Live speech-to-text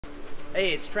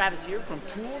Hey, it's Travis here from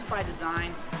Tools by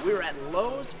Design. We're at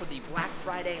Lowe's for the Black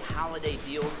Friday holiday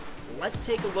deals. Let's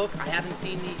take a look. I haven't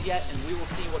seen these yet, and we will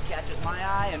see what catches my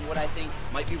eye and what I think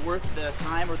might be worth the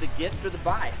time or the gift or the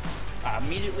buy.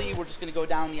 Immediately, we're just gonna go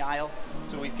down the aisle.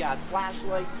 So we've got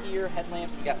flashlights here,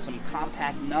 headlamps, we got some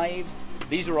compact knives.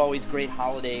 These are always great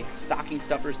holiday stocking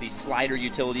stuffers, these slider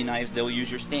utility knives. They'll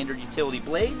use your standard utility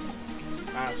blades.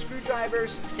 Screwdrivers,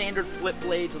 standard flip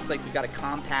blades. Looks like we've got a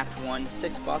compact one,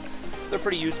 $6. They're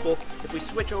pretty useful. If we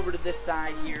switch over to this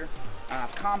side here,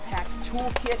 compact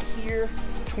toolkit here,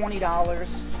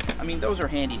 $20. I mean, those are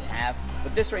handy to have.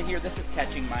 But this right here, this is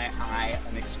catching my eye,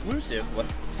 an exclusive,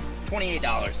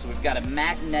 $28. So we've got a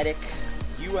magnetic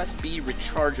USB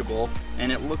rechargeable,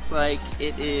 and it looks like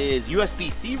it is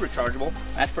USB-C rechargeable.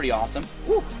 That's pretty awesome.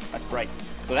 Woo, that's bright.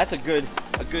 So that's a good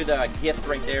gift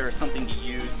right there, or something to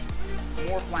use.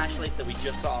 More flashlights that we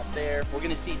just saw up there. We're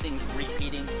gonna see things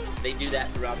repeating. They do that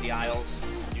throughout the aisles.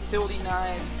 Utility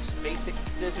knives, basic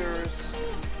scissors,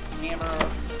 hammer,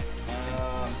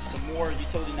 some more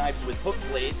utility knives with hook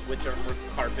blades, which are for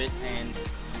carpet, and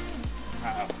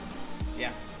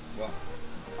yeah, well,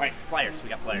 all right, pliers, we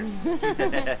got pliers.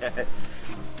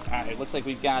 All right, looks like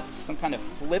we've got some kind of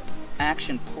flip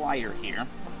action plier here.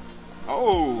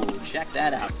 Oh, check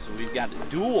that out. So we've got a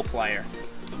dual plier.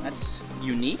 That's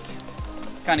unique.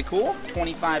 Kind of cool.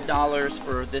 $25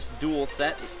 for this dual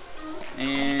set.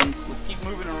 And let's keep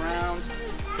moving around.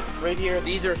 Right here,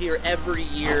 these are here every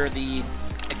year, the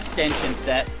extension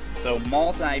set. So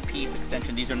multi-piece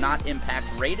extension. These are not impact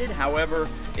rated. However,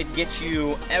 it gets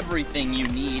you everything you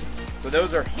need. So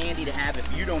those are handy to have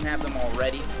if you don't have them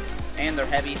already. And they're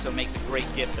heavy, so it makes a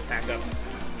great gift to pack up.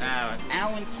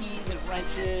 Allen keys and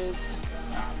wrenches,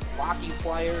 locking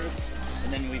pliers.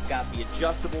 And then we've got the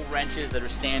adjustable wrenches that are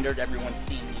standard. Everyone's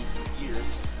seen these for years.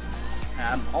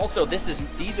 Also,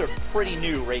 these are pretty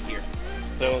new right here.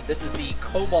 So this is the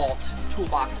Cobalt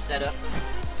toolbox setup.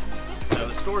 So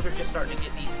the stores are just starting to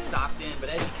get these stocked in, but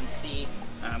as you can see,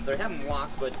 they have them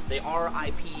locked, but they are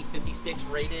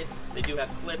IP56 rated. They do have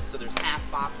clips, so there's half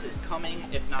boxes coming,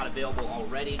 if not available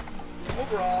already.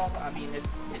 Overall, I mean, it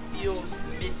feels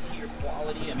mid-tier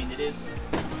quality. I mean, it is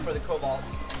for the Cobalt.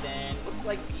 Then looks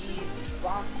like these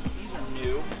are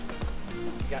new.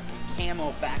 We've got some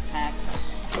camo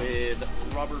backpacks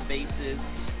with rubber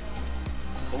bases,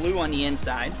 blue on the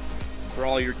inside for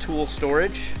all your tool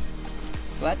storage.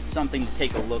 So that's something to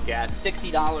take a look at.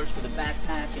 $60 for the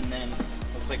backpack, and then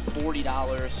looks like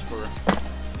 $40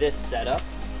 for this setup.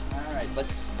 All right,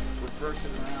 let's reverse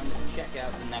it around and check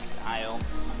out the next aisle.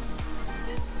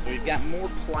 So we've got more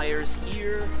pliers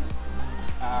here.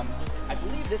 I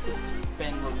believe this has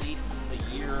been released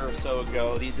a year or so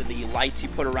ago. These are the lights you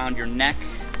put around your neck,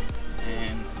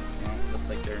 and looks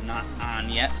like they're not on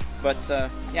yet. But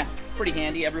yeah, pretty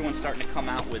handy. Everyone's starting to come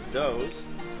out with those.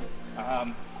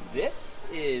 This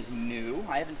is new.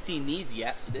 I haven't seen these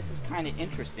yet, so this is kind of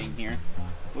interesting here.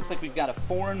 Looks like we've got a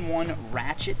 4-in-1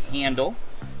 ratchet handle,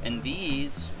 and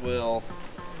these will,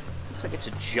 looks like it's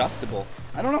adjustable.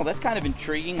 I don't know, that's kind of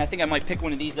intriguing. I think I might pick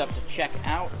one of these up to check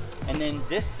out. And then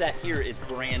this set here is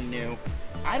brand new.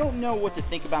 I don't know what to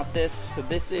think about this. So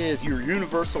this is your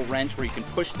universal wrench, where you can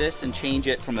push this and change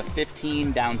it from a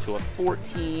 15 down to a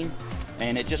 14,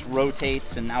 and it just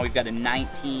rotates, and now we've got a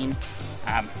 19.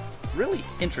 Really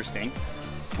interesting.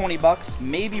 20 bucks,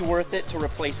 maybe worth it to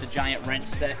replace a giant wrench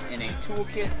set in a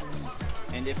toolkit.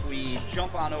 And if we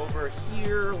jump on over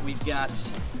here, we've got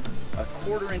a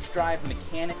 1/4-inch drive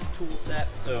mechanics tool set,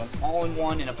 so all in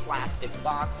one in a plastic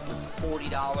box for $40,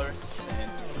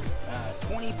 and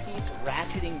 20-piece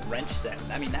ratcheting wrench set.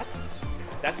 I mean, that's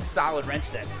a solid wrench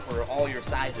set for all your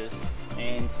sizes,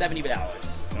 and $70.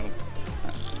 So,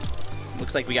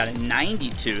 looks like we got a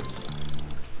 90-tooth.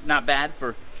 Not bad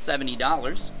for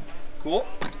 $70. Cool.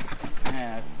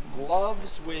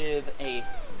 Gloves with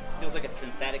feels like a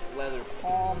synthetic leather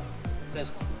palm. It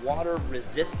says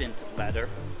water-resistant leather.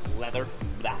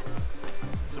 Blah.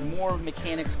 Some more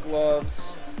mechanics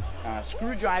gloves.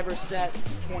 Screwdriver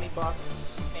sets, 20 bucks.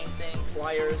 Same thing,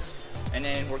 pliers. And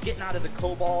then we're getting out of the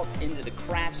Cobalt into the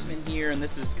Craftsman here, and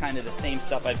this is kind of the same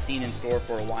stuff I've seen in store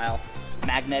for a while.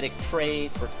 Magnetic tray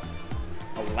for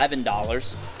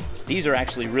 $11. These are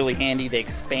actually really handy. They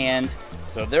expand,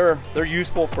 so they're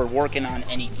useful for working on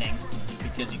anything,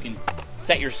 because you can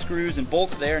set your screws and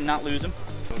bolts there and not lose them.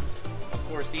 So, of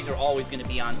course, these are always going to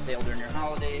be on sale during your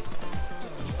holidays.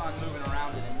 Let's keep on moving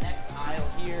around to the next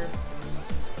aisle here.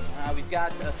 We've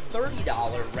got a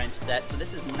 $30 wrench set, so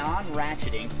this is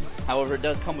non-ratcheting. However, it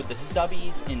does come with the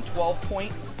stubbies in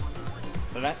 12-point.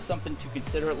 So that's something to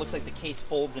consider. It looks like the case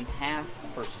folds in half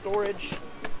for storage.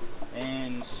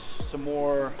 And some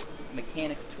more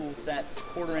mechanics tool sets,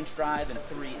 1/4-inch drive and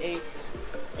 3/8.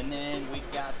 And then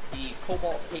we've got the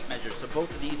Cobalt tape measures. So both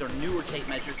of these are newer tape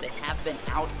measures. They have been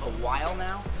out a while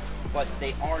now, but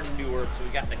they are newer. So we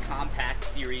got the Compact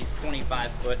Series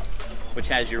 25-foot, which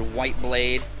has your white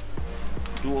blade,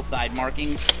 dual side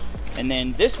markings. And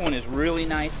then this one is really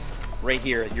nice right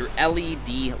here, your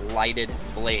LED lighted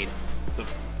blade. So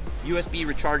USB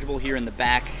rechargeable here in the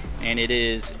back, and it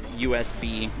is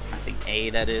USB, I think A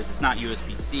that is. It's not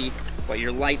USB-C, but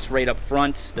your light's right up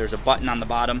front. There's a button on the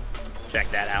bottom. Check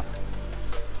that out.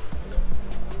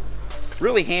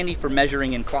 Really handy for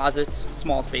measuring in closets,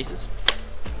 small spaces.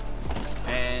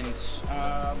 And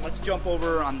let's jump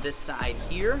over on this side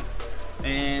here.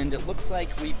 And it looks like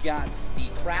we've got the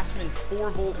Craftsman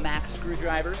 4-volt max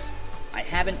screwdrivers. I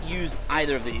haven't used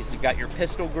either of these. You've got your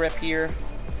pistol grip here.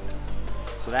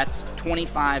 So that's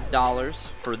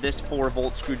 $25 for this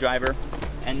 4-volt screwdriver.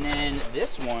 And then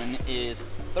this one is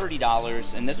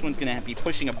 $30, and this one's gonna be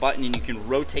pushing a button and you can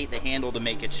rotate the handle to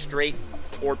make it straight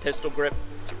or pistol grip.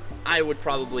 I would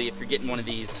probably, if you're getting one of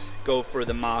these, go for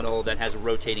the model that has a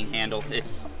rotating handle.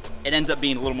 It ends up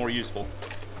being a little more useful.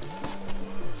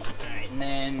 And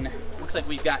then looks like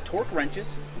we've got torque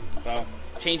wrenches. So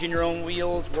changing your own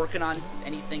wheels, working on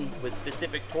anything with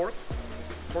specific torque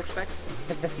specs,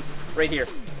 right here.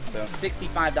 So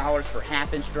 $65 for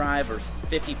 1/2-inch drive or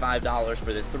 $55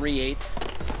 for the 3/8.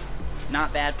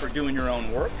 Not bad for doing your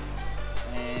own work.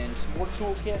 And some more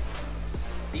tool kits.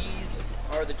 These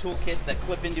are the tool kits that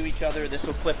clip into each other. This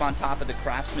will clip on top of the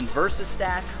Craftsman Versa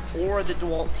stack or the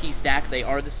DeWalt T stack. They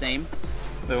are the same.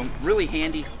 So really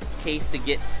handy case to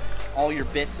get all your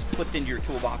bits clipped into your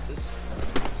toolboxes.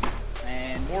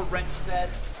 And more wrench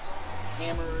sets,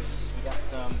 hammers. We got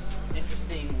some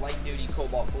interesting light-duty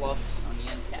Cobalt gloves on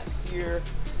the end cap here.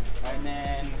 And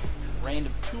then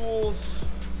random tools.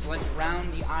 So let's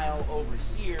round the aisle over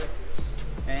here.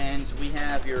 And we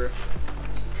have your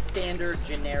standard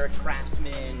generic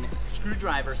Craftsman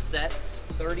screwdriver set.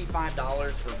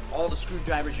 $35 for all the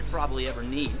screwdrivers you probably ever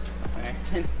need.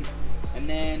 Okay. And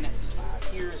then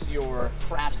here's your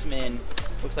Craftsman,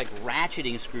 looks like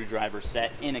ratcheting screwdriver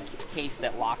set in a case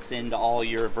that locks into all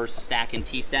your Versa stack and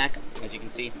T stack, as you can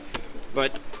see.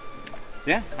 But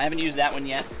yeah, I haven't used that one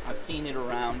yet. I've seen it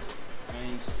around.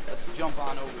 And let's jump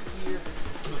on over here.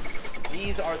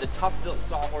 These are the Tough Built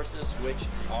sawhorses, which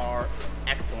are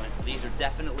excellent. So these are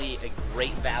definitely a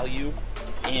great value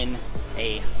in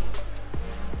a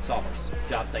sawhorse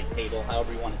job site table,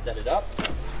 however you want to set it up.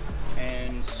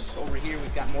 And over here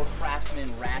we've got more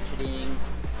Craftsman ratcheting.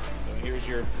 So here's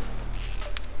your,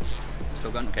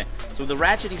 still going? Okay. So the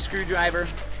ratcheting screwdriver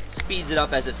speeds it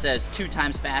up, as it says, 2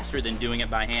 times faster than doing it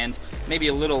by hand. Maybe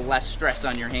a little less stress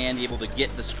on your hand, able to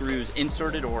get the screws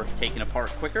inserted or taken apart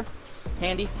quicker.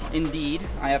 Handy indeed.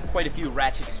 I have quite a few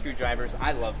ratcheting screwdrivers.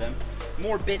 I love them.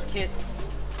 More bit kits,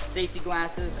 safety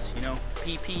glasses, you know,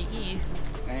 PPE,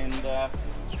 and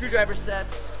screwdriver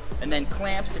sets, and then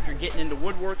clamps if you're getting into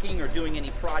woodworking or doing any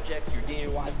projects, your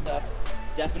DIY stuff.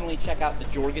 Definitely check out the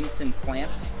Jorgensen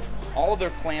clamps. All of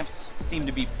their clamps seem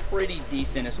to be pretty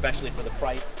decent, especially for the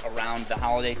price around the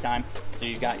holiday time. So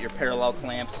you've got your parallel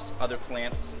clamps, other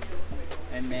clamps,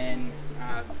 and then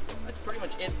that's pretty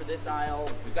much it for this aisle.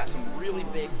 We've got some really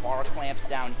big bar clamps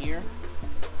down here,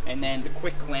 and then the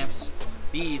quick clamps.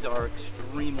 These are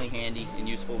extremely handy and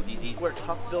useful with these. Where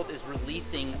Tough Built is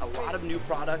releasing a lot of new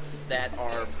products that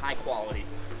are high quality.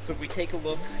 So if we take a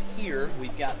look here,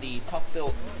 we've got the Tough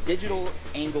Built digital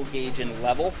angle gauge and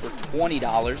level for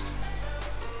 $20.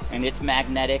 And it's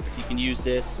magnetic. You can use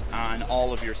this on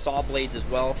all of your saw blades as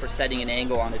well for setting an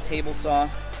angle on a table saw.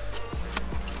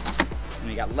 And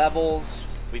we got levels.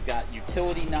 We've got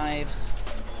utility knives,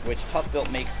 which Tough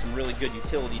Built makes some really good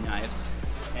utility knives.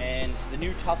 And the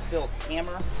new Tough Built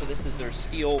hammer. So this is their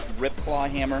steel rip claw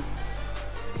hammer.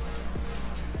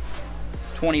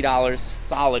 $20,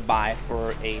 solid buy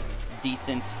for a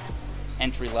decent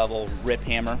entry-level rip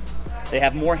hammer. They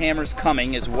have more hammers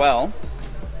coming as well.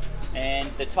 And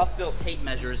the Tough Built tape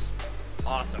measures,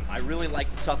 awesome. I really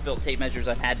like the Tough Built tape measures.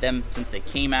 I've had them since they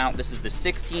came out. This is the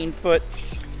 16-foot.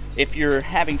 If you're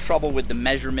having trouble with the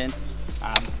measurements,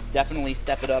 definitely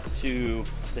step it up to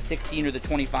the 16 or the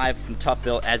 25 from Tough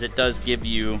Built, as it does give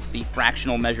you the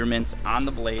fractional measurements on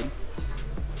the blade.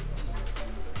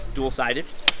 Dual-sided.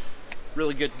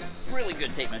 Really good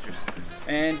tape measures.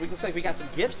 And it looks like we got some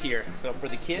gifts here. So for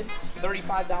the kids,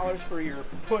 $35 for your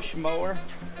push mower.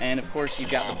 And of course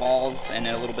you've got the balls and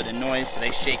a little bit of noise, so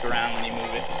they shake around when you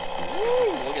move it.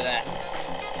 Woo, look at that.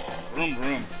 Vroom,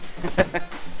 vroom.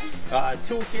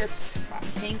 Tool kits,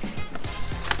 pink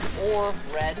or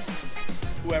red,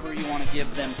 whoever you want to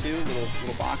give them to,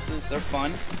 little boxes, they're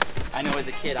fun. I know as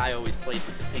a kid I always played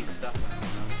with the pink stuff. I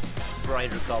don't know,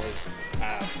 brighter colors.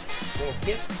 Little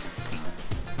kits,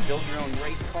 build your own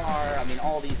race car. I mean,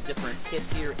 all these different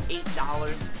kits here,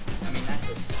 $8. I mean, that's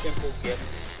a simple gift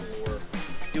for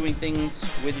doing things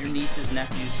with your nieces,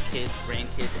 nephews, kids,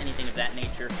 grandkids, anything of that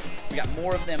nature. We got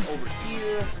more of them over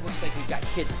here. Looks like we've got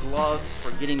kids' gloves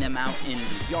for getting them out in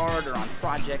the yard or on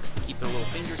projects to keep their little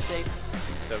fingers safe.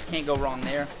 So can't go wrong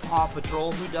there. Paw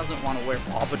Patrol, who doesn't want to wear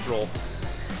Paw Patrol?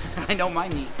 I know my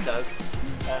niece does.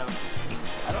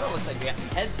 I don't know, looks like we got some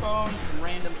headphones, some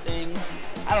random things.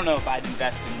 I don't know if I'd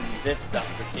invest in this stuff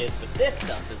for kids, but this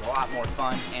stuff is a lot more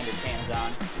fun and it's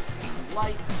hands-on.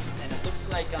 Lights, and it looks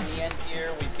like on the end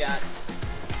here we've got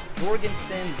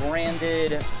Jorgensen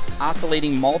branded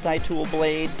oscillating multi-tool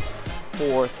blades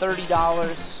for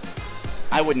 $30.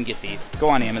 I wouldn't get these. Go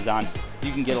on Amazon.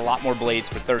 You can get a lot more blades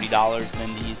for $30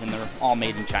 than these, and they're all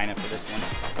made in China for this one.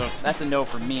 So that's a no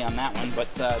from me on that one,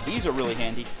 but these are really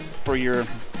handy for your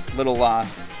little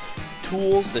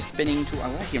tools, the spinning tool. I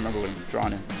can't remember what I'm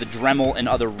drawing, the Dremel and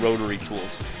other rotary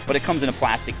tools. But it comes in a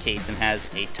plastic case and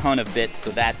has a ton of bits,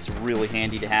 so that's really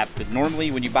handy to have. But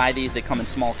normally when you buy these, they come in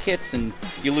small kits, and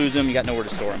you lose them, you got nowhere to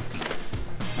store them.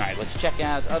 All right, let's check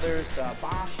out others.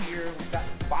 Bosch here.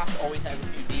 Bosch always has a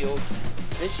few deals.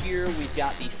 This year we've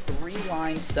got the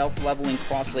 3-line self-leveling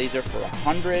cross laser for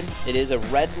 $100. It is a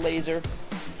red laser.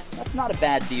 That's not a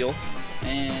bad deal.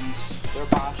 And they're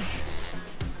Bosch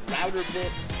router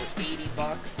bits for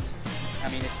 $80. I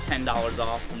mean, it's $10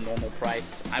 off from normal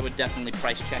price. I would definitely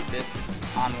price check this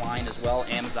online as well.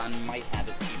 Amazon might have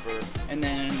it cheaper. And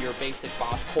then your basic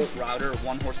Bosch Colt router,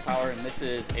 1 horsepower, and this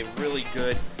is a really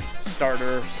good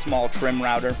starter small trim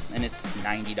router, and it's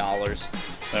 $90.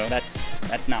 So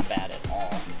that's not bad at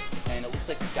all. And it looks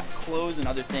like we've got clothes and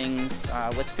other things.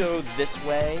 Let's go this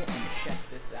way and check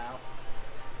this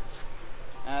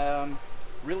out.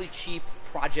 Really cheap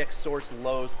Project Source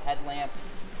Lowe's headlamps.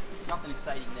 Nothing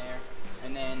exciting there.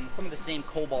 And then some of the same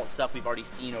Cobalt stuff we've already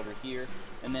seen over here.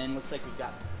 And then looks like we've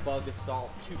got Bug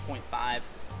Assault 2.5,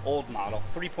 old model.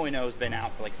 3.0 has been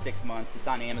out for like 6 months. It's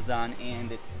on Amazon,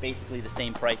 and it's basically the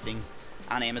same pricing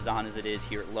on Amazon as it is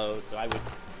here at Lowe's. So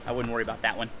I wouldn't worry about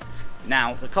that one.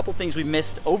 Now, a couple things we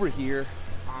missed over here.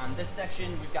 On this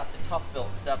section, we've got the Tough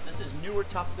Built stuff. This is newer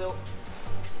Tough Built.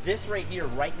 This right here,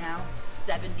 right now,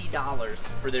 $70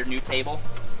 for their new table.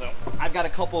 So I've got a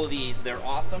couple of these. They're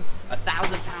awesome.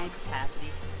 1,000-pound capacity.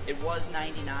 It was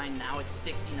 $99. Now it's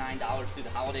 $69 through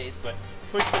the holidays. But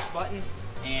push this button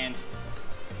and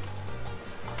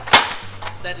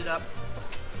set it up,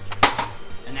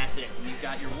 and that's it. And you've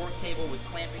got your work table with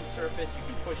clamping surface.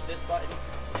 You can push this button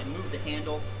and move the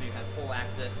handle so you have full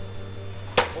access.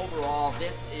 Overall,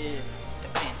 this is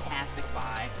a fantastic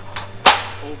buy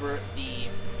over the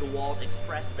DeWalt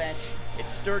Express bench. It's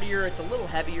sturdier, it's a little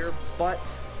heavier,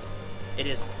 but it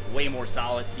is way more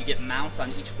solid. You get mounts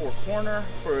on each 4 corner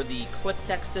for the clip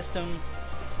tech system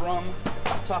from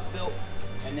Tough Built.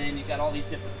 And then you've got all these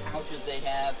different pouches they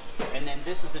have. And then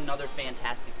this is another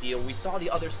fantastic deal. We saw the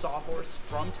other Sawhorse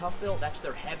from Tough Built. That's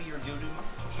their heavier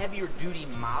duty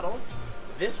model.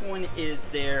 This one is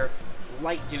their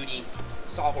light duty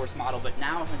Sawhorse model, but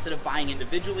now instead of buying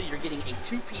individually, you're getting a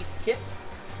 2-piece kit,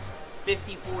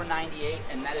 $54.98,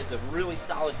 and that is a really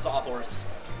solid Sawhorse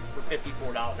for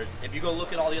 $54. If you go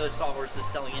look at all the other Sawhorses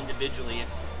selling individually at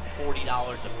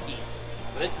 $40 a piece.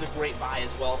 So this is a great buy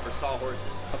as well for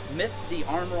Sawhorses. Missed the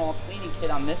Armor All cleaning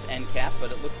kit on this end cap,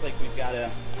 but it looks like we've got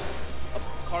a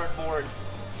cardboard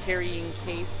carrying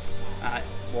case.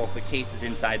 Well, the case is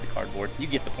inside the cardboard. You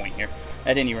get the point here.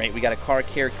 At any rate, we got a car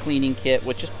care cleaning kit,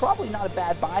 which is probably not a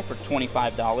bad buy for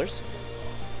 $25.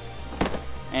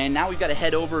 And now we've got to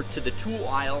head over to the tool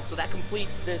aisle. So that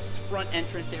completes this front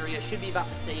entrance area. It should be about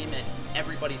the same at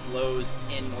everybody's Lowe's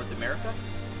in North America.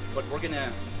 But we're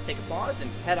gonna take a pause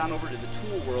and head on over to the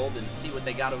tool world and see what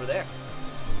they got over there.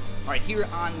 All right, here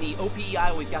on the OPE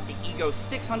aisle, we've got the Ego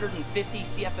 650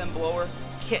 CFM blower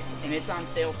kit, and it's on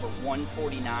sale for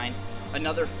 $149.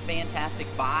 Another fantastic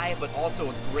buy, but also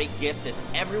a great gift as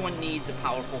everyone needs a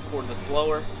powerful cordless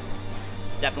blower.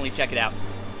 Definitely check it out.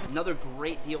 Another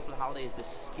great deal for the holiday is the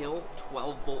Skill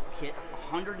 12-volt kit,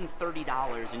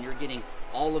 $130, and you're getting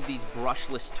all of these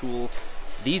brushless tools.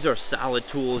 These are solid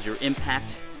tools, your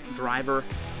impact driver,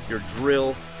 your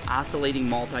drill, oscillating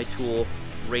multi-tool,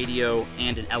 radio,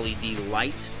 and an LED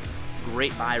light.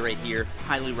 Great buy right here.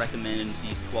 Highly recommend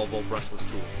these 12-volt brushless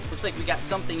tools. Looks like we got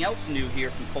something else new here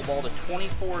from Cobalt, a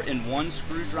 24-in-1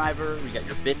 screwdriver. We got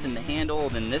your bits in the handle,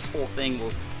 then this whole thing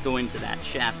will go into that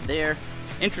shaft there.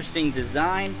 Interesting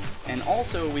design, and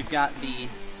also we've got the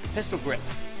pistol grip.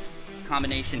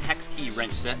 combination hex key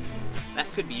wrench set. That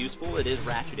could be useful. It is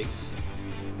ratcheting.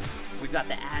 We've got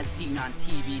the as seen on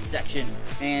TV section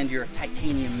and your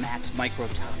titanium max micro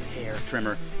tough hair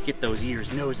trimmer. Get those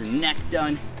ears, nose, and neck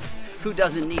done. Who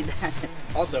doesn't need that?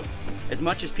 Also, as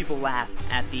much as people laugh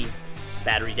at the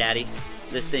Battery Daddy,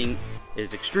 this thing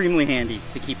is extremely handy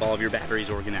to keep all of your batteries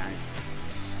organized.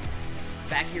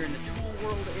 Back here in the tool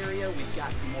world area, we've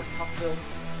got some more tough builds.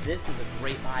 This is a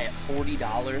great buy at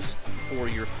 $40 for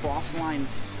your Crossline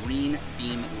green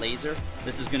beam laser.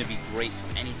 This is going to be great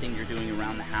for anything you're doing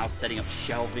around the house, setting up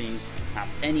shelving,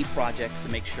 any projects to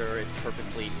make sure it's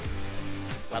perfectly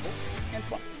level and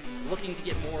plumb. Looking to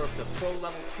get more of the pro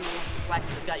level tools,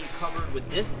 Flex has got you covered with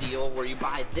this deal where you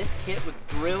buy this kit with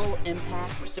drill,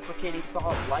 impact, reciprocating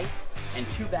saw, lights, and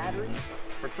 2 batteries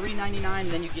for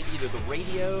 $3.99. Then you get either the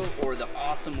radio or the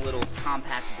awesome little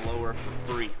compact blower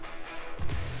for free.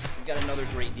 We've got another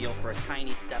great deal for a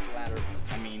tiny step ladder.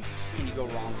 I mean, can you go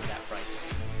wrong with that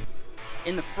price?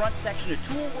 In the front section of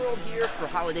Tool World here for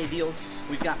holiday deals,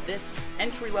 we've got this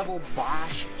entry-level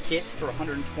Bosch kit for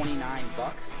 129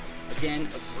 bucks. Again,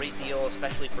 a great deal,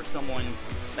 especially for someone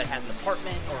that has an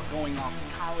apartment or going off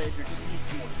to college or just needs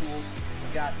some more tools.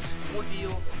 We've got more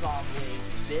deals, saw blade,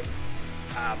 bits.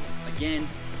 Again,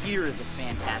 here is a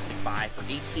fantastic buy for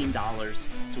 $18.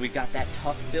 So we've got that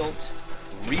Tough Built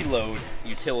Reload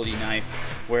utility knife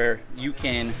where you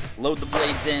can load the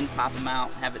blades in, pop them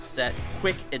out, have it set,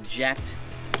 quick eject.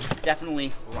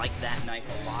 Definitely like that knife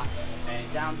a lot.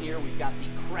 And down here we've got the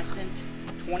Crescent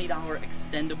 $20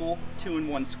 extendable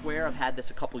 2-in-1 square. I've had this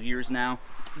a couple years now.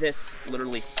 This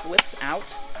literally flips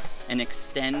out and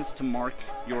extends to mark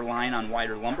your line on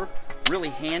wider lumber. Really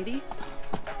handy,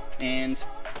 and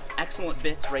excellent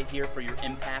bits right here for your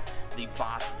impact, the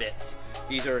Bosch bits.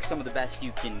 These are some of the best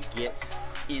you can get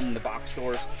in the box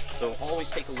stores, so always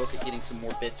take a look at getting some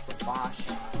more bits from Bosch.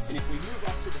 And if we move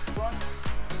up to the front,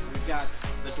 we've got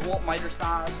the DeWalt miter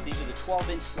saws. These are the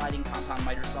 12-inch sliding compound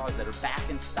miter saws that are back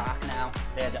in stock now.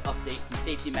 They had to update some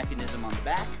safety mechanism on the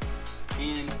back.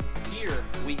 And here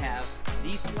we have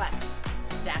the Flex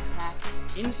Stack Pack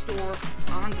in store,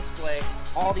 on display,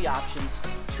 all the options,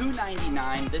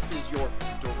 $2.99. This is your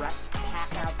direct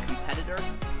pack out competitor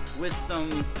with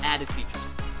some added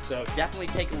features. So definitely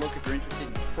take a look if you're interested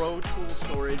in pro tool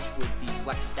storage with the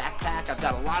Flex Stack Pack. I've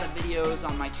got a lot of videos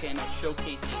on my channel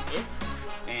showcasing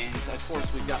it. And of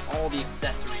course we've got all the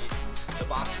accessories. The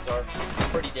boxes are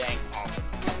pretty dang awesome.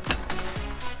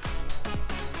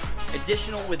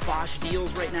 Additional with Bosch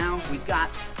deals right now, we've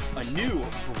got a new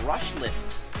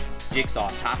brushless jigsaw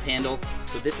top handle.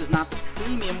 So this is not the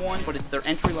premium one, but it's their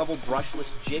entry-level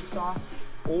brushless jigsaw.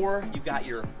 Or you've got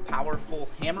your powerful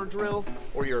hammer drill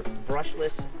or your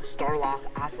brushless Starlock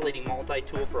oscillating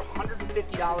multi-tool for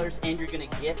 $150, and you're gonna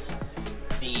get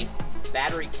the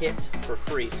battery kit for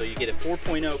free. So you get a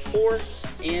 4.0 core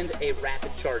and a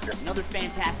rapid charger. Another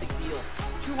fantastic deal,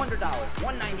 $200,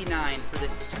 $199 for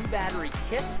this 2 battery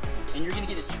kit, and you're gonna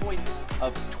get a choice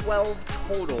of 12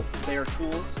 total bare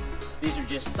tools. These are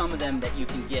just some of them that you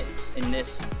can get in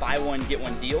this buy one, get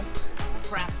one deal.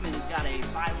 Craftsman's got a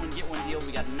buy one, get one deal.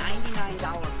 We got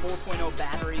 $99 4.0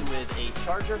 battery with a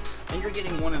charger, and you're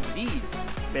getting one of these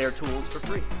bare tools for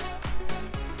free.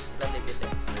 Then they get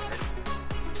there.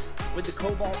 With the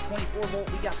Cobalt 24 volt,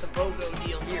 we got the BOGO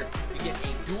deal here. You get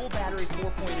a dual battery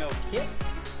 4.0 kit,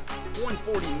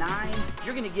 $149.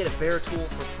 You're gonna get a bare tool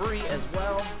for free as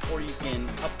well, or you can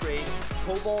upgrade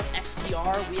Cobalt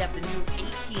XTR. We have the new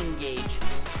 18 gauge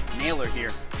nailer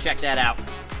here. Check that out.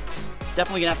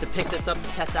 Definitely gonna have to pick this up to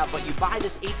test out, but you buy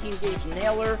this 18 gauge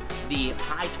nailer, the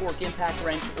high torque impact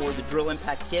wrench, or the drill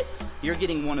impact kit, you're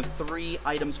getting one of 3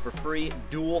 items for free: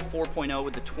 dual 4.0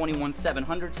 with the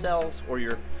 21700 cells, or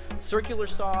your circular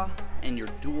saw and your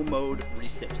dual mode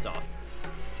recip saw.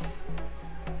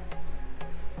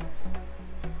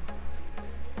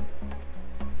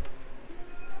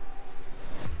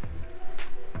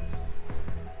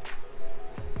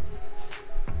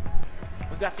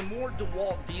 We've got some more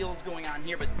DeWalt deals going on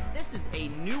here, but this is a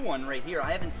new one right here.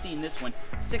 I haven't seen this one.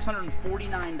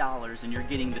 $649, and you're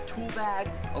getting the tool bag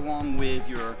along with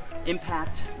your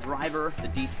impact driver, the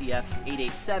DCF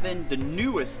 887, the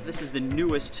newest, this is the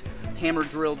newest hammer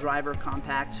drill driver,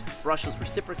 compact, brushless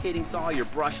reciprocating saw, your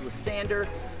brushless sander,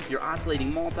 your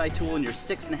oscillating multi-tool, and your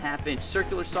 6.5-inch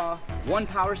circular saw, 1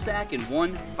 power stack, and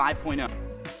 1 5.0.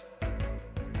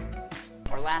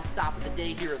 Our last stop of the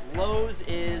day here at Lowe's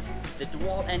is the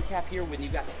DeWalt end cap here when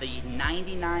you've got the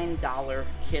 $99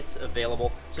 kits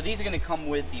available. So these are going to come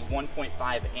with the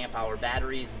 1.5 amp hour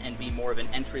batteries and be more of an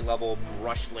entry-level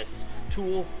brushless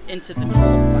tool into the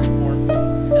DeWalt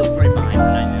platform. Still a great buy for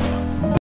 $99.